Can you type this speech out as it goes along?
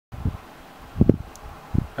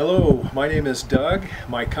Hello, my name is Doug.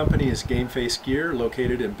 My company is Gameface Gear,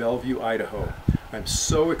 located in Bellevue, Idaho. I'm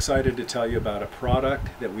so excited to tell you about a product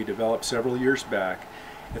that we developed several years back.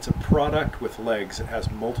 It's a product with legs. It has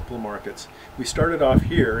multiple markets. We started off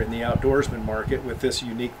here in the outdoorsman market with this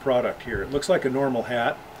unique product here. It looks like a normal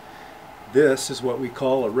hat. This is what we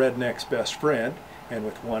call a redneck's best friend, and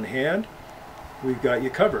with one hand, we've got you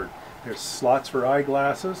covered. There's slots for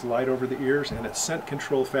eyeglasses, light over the ears, and it's scent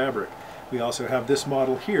control fabric. We also have this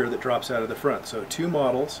model here that drops out of the front. So two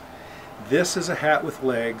models. This is a hat with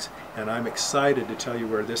legs, and I'm excited to tell you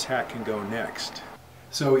where this hat can go next.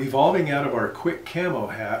 So evolving out of our quick camo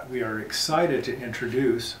hat, we are excited to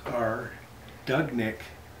introduce our DugNik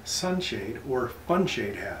sunshade or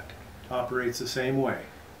funshade hat. Operates the same way.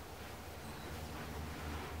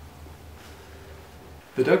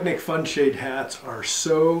 The DugNik funshade hats are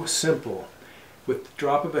so simple. With the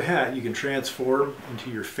drop of a hat, you can transform into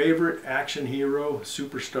your favorite action hero,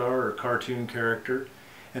 superstar, or cartoon character.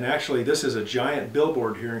 And actually, this is a giant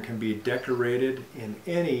billboard here and can be decorated in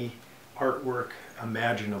any artwork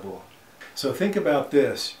imaginable. So think about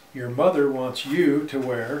this. Your mother wants you to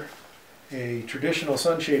wear a traditional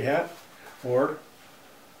sunshade hat, or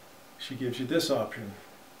she gives you this option,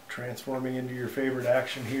 transforming into your favorite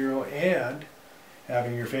action hero and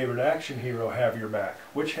having your favorite action hero have your back.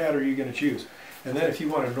 Which hat are you going to choose? And then if you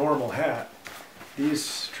want a normal hat,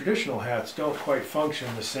 these traditional hats don't quite function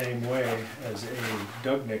the same way as a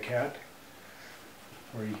DugNik hat,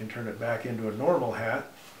 where you can turn it back into a normal hat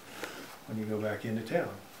when you go back into town.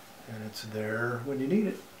 And it's there when you need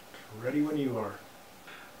it, ready when you are.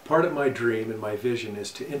 Part of my dream and my vision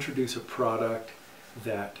is to introduce a product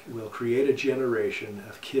that will create a generation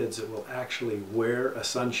of kids that will actually wear a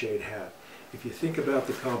sunshade hat. If you think about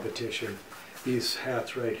the competition, these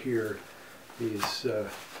hats right here, these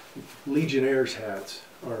Legionnaires hats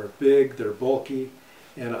are big, they're bulky,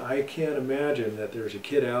 and I can't imagine that there's a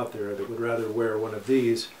kid out there that would rather wear one of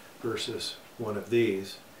these versus one of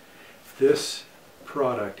these. This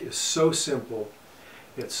product is so simple,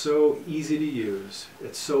 it's so easy to use,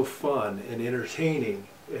 it's so fun and entertaining.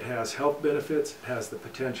 It has health benefits, it has the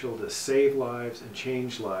potential to save lives and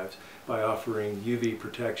change lives by offering UV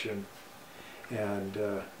protection. And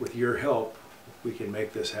with your help, we can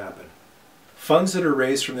make this happen. Funds that are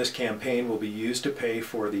raised from this campaign will be used to pay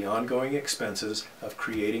for the ongoing expenses of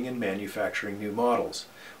creating and manufacturing new models.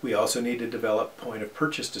 We also need to develop point of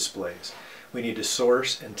purchase displays. We need to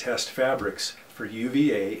source and test fabrics for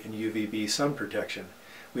UVA and UVB sun protection.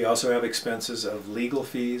 We also have expenses of legal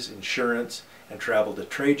fees, insurance, and travel to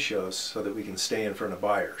trade shows so that we can stay in front of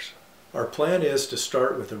buyers. Our plan is to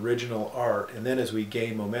start with original art, and then as we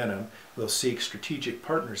gain momentum, we'll seek strategic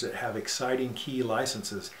partners that have exciting key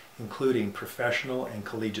licenses, including professional and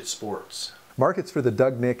collegiate sports. Markets for the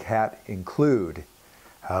DugNik hat include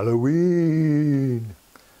Halloween,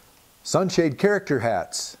 sunshade character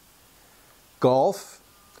hats, golf,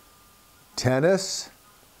 tennis,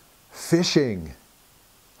 fishing,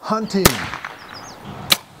 hunting,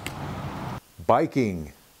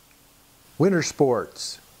 biking, winter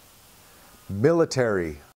sports,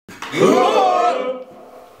 military.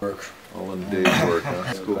 Work. All in a day's work,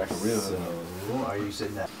 huh? Cool. So, are you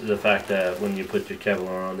sitting that? The fact that when you put your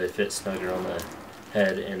Kevlar on, they fit snugger on the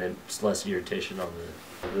head and it's less irritation on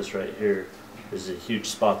the. This right here is a huge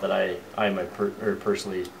spot that I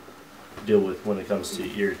personally deal with when it comes to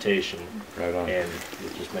irritation. Right on. And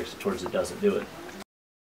it just makes it towards it doesn't do it.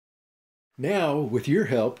 Now, with your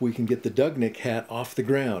help, we can get the DugNik hat off the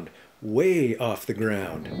ground. Way off the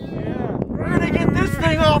ground. Yeah, we're gonna get this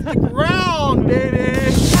thing off the ground, baby!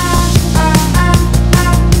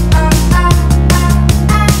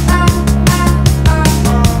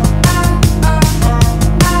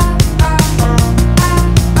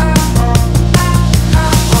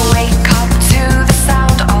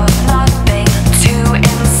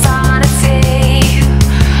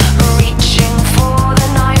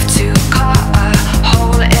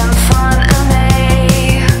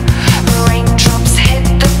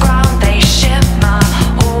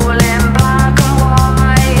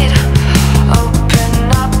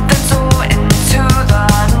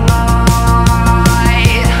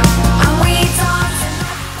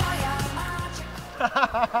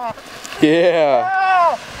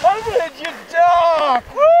 Yeah! I'm gonna just duck!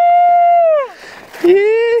 Woo!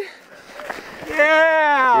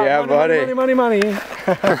 Yeah! Yeah, money, buddy. Money.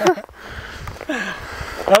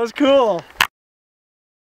 That was cool.